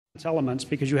elements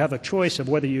because you have a choice of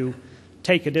whether you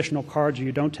take additional cards or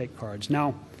you don't take cards.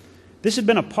 Now, this had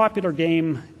been a popular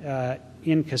game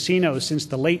in casinos since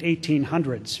the late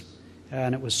 1800s,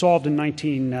 and it was solved in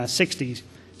 1960s.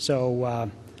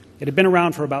 So it had been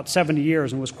around for about 70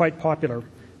 years and was quite popular.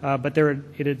 But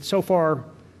it had so far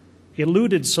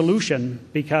eluded solution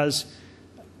because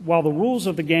while the rules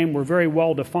of the game were very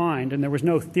well defined and there was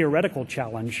no theoretical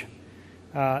challenge,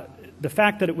 the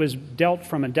fact that it was dealt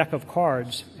from a deck of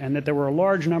cards and that there were a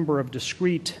large number of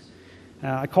discrete,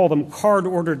 I call them card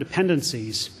order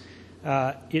dependencies,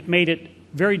 it made it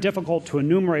very difficult to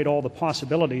enumerate all the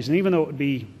possibilities. And even though it would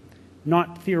be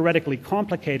not theoretically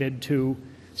complicated to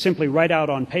simply write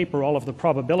out on paper all of the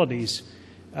probabilities,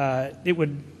 it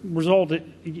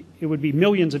would be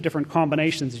millions of different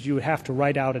combinations that you would have to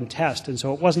write out and test, and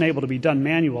so it wasn't able to be done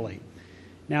manually.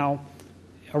 Now,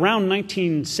 around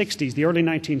 1960s, the early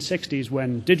 1960s,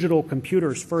 when digital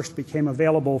computers first became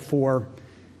available for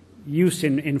use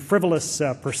in frivolous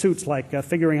pursuits like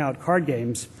figuring out card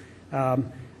games,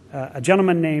 a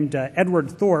gentleman named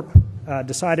Edward Thorpe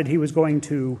decided he was going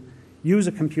to use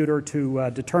a computer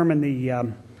to determine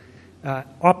the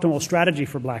optimal strategy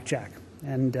for blackjack.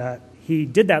 And he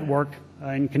did that work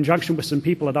in conjunction with some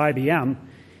people at IBM.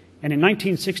 And in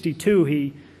 1962,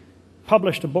 he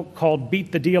published a book called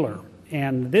Beat the Dealer.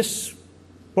 And this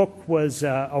book was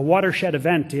a watershed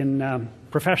event in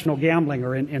professional gambling,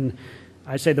 or in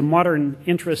I'd say, the modern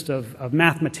interest of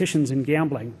mathematicians in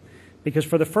gambling, because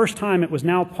for the first time it was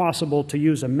now possible to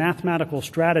use a mathematical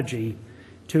strategy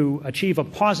to achieve a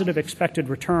positive expected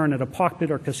return at a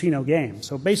popular casino game.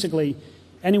 So basically,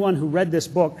 anyone who read this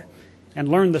book and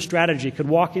learned the strategy could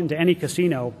walk into any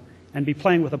casino and be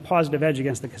playing with a positive edge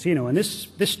against the casino. And this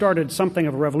started something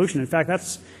of a revolution. In fact,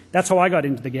 that's how I got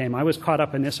into the game. I was caught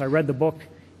up in this. I read the book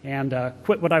and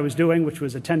quit what I was doing, which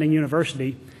was attending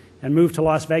university, and moved to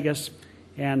Las Vegas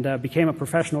and became a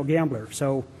professional gambler.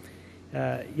 So,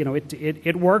 you know,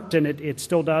 it worked, and it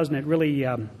still does, and it really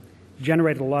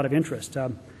generated a lot of interest.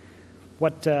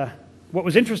 What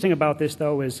was interesting about this,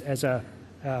 though, is as a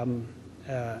as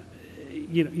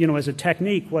a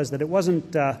technique, was that it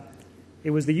wasn't. It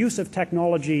was the use of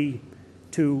technology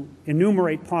to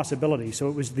enumerate possibilities. So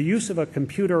it was the use of a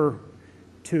computer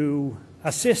to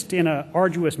assist in an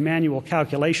arduous manual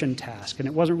calculation task, and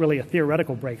it wasn't really a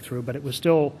theoretical breakthrough, but it was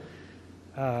still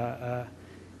an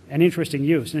interesting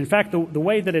use. And in fact, the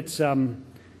way that it's done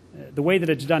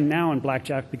now in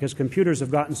blackjack, because computers have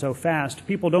gotten so fast,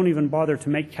 people don't even bother to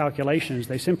make calculations.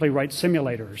 They simply write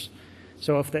simulators.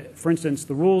 So if, for instance,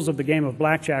 the rules of the game of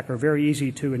blackjack are very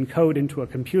easy to encode into a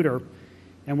computer,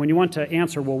 and when you want to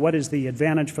answer, well, what is the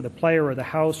advantage for the player or the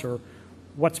house, or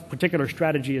what particular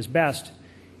strategy is best,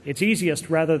 it's easiest,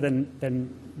 rather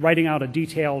than writing out a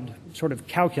detailed sort of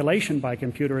calculation by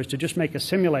computer, is to just make a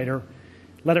simulator,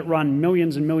 let it run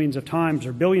millions and millions of times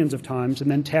or billions of times,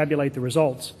 and then tabulate the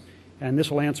results. And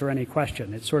this will answer any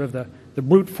question. It's sort of the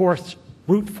brute force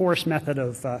method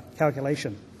of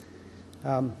calculation.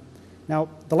 Now,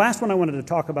 the last one I wanted to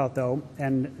talk about, though,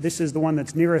 and this is the one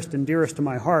that's nearest and dearest to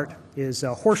my heart, is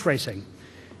horse racing.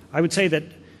 I would say that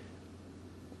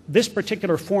this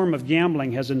particular form of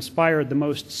gambling has inspired the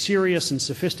most serious and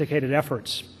sophisticated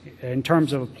efforts in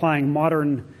terms of applying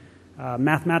modern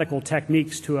mathematical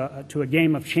techniques to a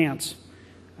game of chance.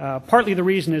 Partly the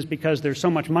reason is because there's so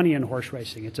much money in horse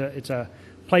racing. It's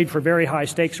played for very high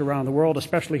stakes around the world,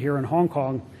 especially here in Hong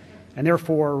Kong, and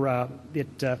therefore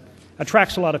it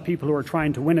attracts a lot of people who are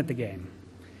trying to win at the game.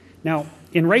 Now,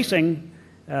 in racing,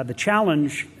 the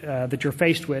challenge that you're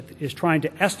faced with is trying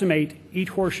to estimate each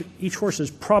horse's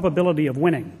probability of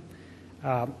winning.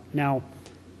 Now,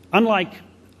 unlike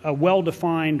a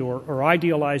well-defined or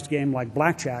idealized game like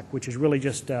blackjack, which is really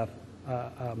just a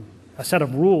set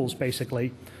of rules,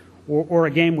 basically, or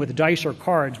a game with dice or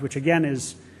cards, which again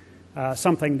is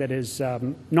something that is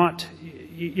not,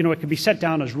 it can be set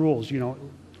down as rules.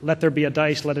 Let there be a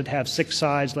dice, let it have 6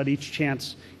 sides, let each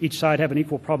side have an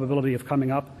equal probability of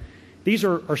coming up. These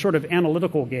are sort of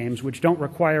analytical games which don't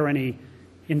require any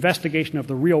investigation of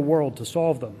the real world to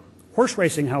solve them. Horse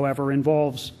racing, however,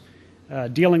 involves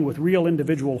dealing with real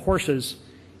individual horses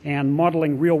and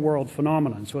modeling real-world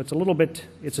phenomena. So it's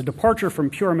a departure from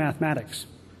pure mathematics.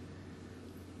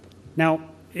 Now,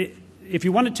 if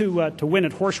you wanted to win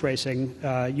at horse racing,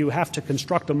 you have to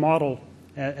construct a model,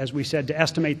 as we said, to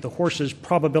estimate the horse's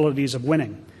probabilities of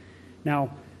winning. Now,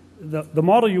 the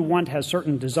model you want has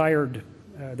certain desired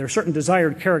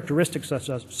characteristics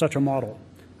of such a model.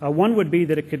 One would be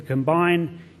that it could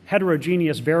combine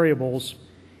heterogeneous variables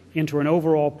into an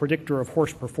overall predictor of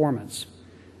horse performance.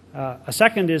 A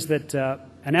second is that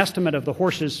an estimate of the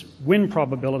horse's win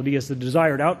probability as the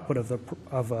desired output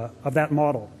of that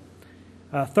model.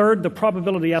 Third, the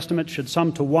probability estimate should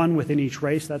sum to 1 within each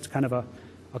race. That's kind of a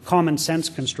common sense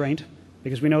constraint,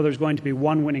 because we know there's going to be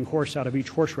one winning horse out of each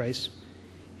horse race.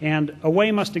 And a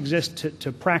way must exist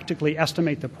to practically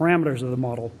estimate the parameters of the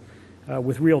model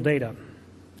with real data.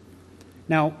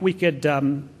 Now, we could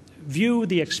view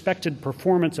the expected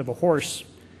performance of a horse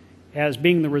as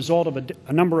being the result of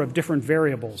a number of different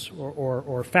variables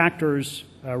or factors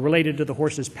related to the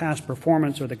horse's past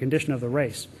performance or the condition of the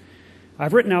race.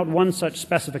 I've written out one such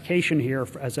specification here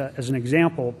as an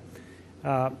example,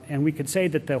 and we could say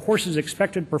that the horse's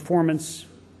expected performance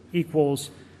equals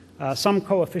some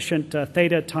coefficient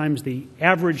theta times the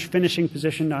average finishing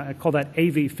position. I call that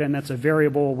AV fin. That's a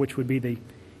variable which would be the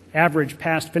average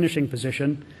past finishing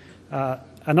position. Plus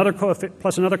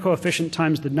another coefficient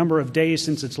times the number of days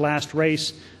since its last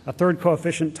race, a third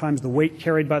coefficient times the weight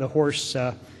carried by the horse,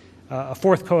 a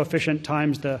fourth coefficient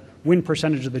times the win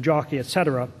percentage of the jockey,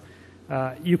 etc.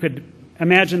 You could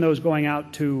imagine those going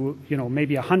out to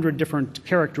maybe 100 different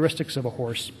characteristics of a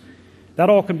horse. That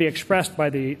all can be expressed by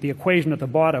the equation at the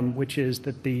bottom, which is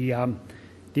that the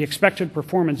expected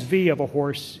performance V of a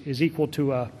horse is equal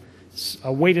to a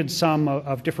weighted sum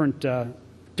of different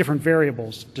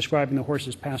variables describing the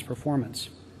horse's past performance.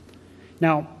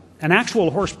 Now, an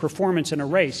actual horse performance in a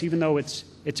race, even though its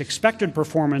expected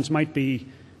performance might be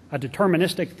a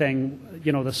deterministic thing,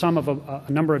 the sum of a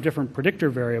number of different predictor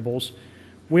variables,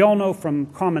 we all know from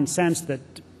common sense that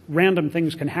random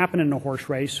things can happen in a horse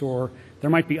race, or there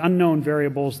might be unknown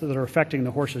variables that are affecting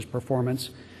the horse's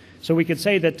performance. So we could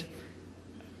say that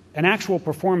an actual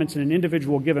performance in an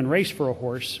individual given race for a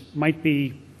horse might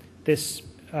be this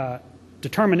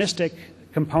deterministic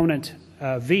component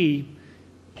V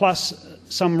plus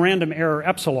some random error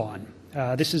epsilon.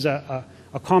 This is a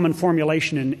common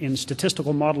formulation in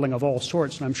statistical modeling of all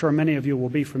sorts, and I'm sure many of you will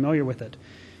be familiar with it.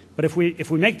 But if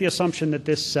we make the assumption that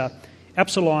this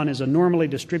epsilon is a normally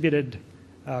distributed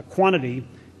quantity,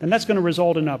 then that's going to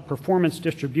result in a performance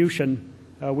distribution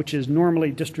which is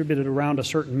normally distributed around a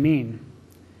certain mean.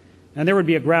 And there would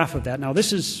be a graph of that. Now,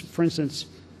 this is, for instance,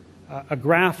 a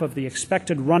graph of the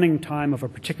expected running time of a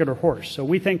particular horse. So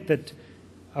we think that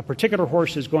a particular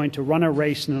horse is going to run a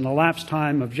race in an elapsed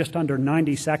time of just under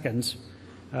 90 seconds,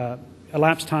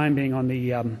 elapsed time being on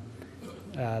the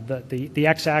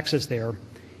x-axis there,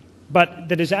 but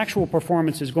that his actual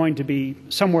performance is going to be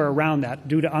somewhere around that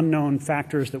due to unknown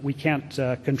factors that we can't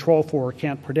control for or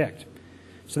can't predict.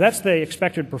 So that's the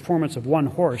expected performance of one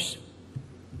horse.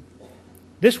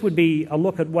 This would be a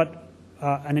look at what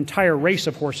an entire race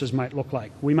of horses might look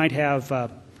like. We might have,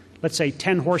 let's say,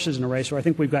 10 horses in a race, or I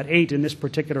think we've got 8 in this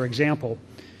particular example.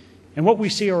 And what we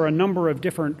see are a number of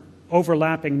different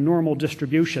overlapping normal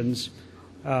distributions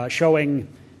showing,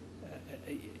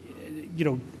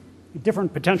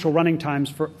 different potential running times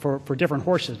for different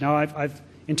horses. Now, I've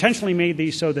intentionally made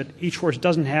these so that each horse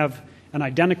doesn't have an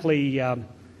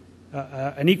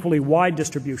equally wide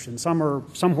distribution. Some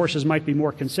horses might be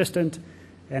more consistent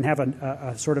and have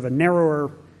a sort of a narrower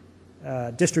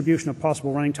distribution of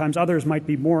possible running times. Others might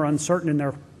be more uncertain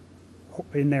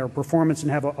in their performance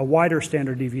and have a wider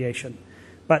standard deviation.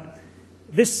 But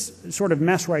this sort of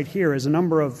mess right here is a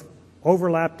number of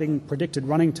overlapping predicted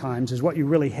running times is what you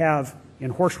really have in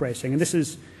horse racing. And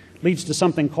this leads to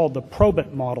something called the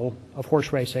probit model of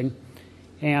horse racing.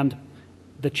 And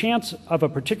the chance of a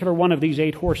particular one of these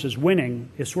 8 horses winning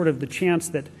is sort of the chance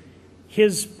that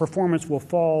his performance will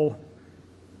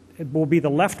be the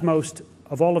leftmost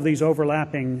of all of these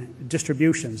overlapping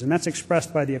distributions. And that's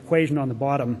expressed by the equation on the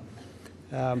bottom,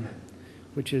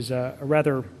 which is a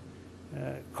rather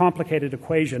complicated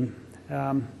equation.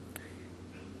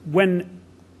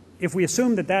 If we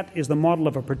assume that that is the model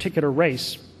of a particular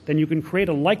race, then you can create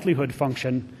a likelihood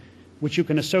function which you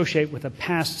can associate with a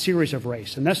past series of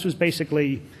race. And this was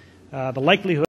basically the likelihood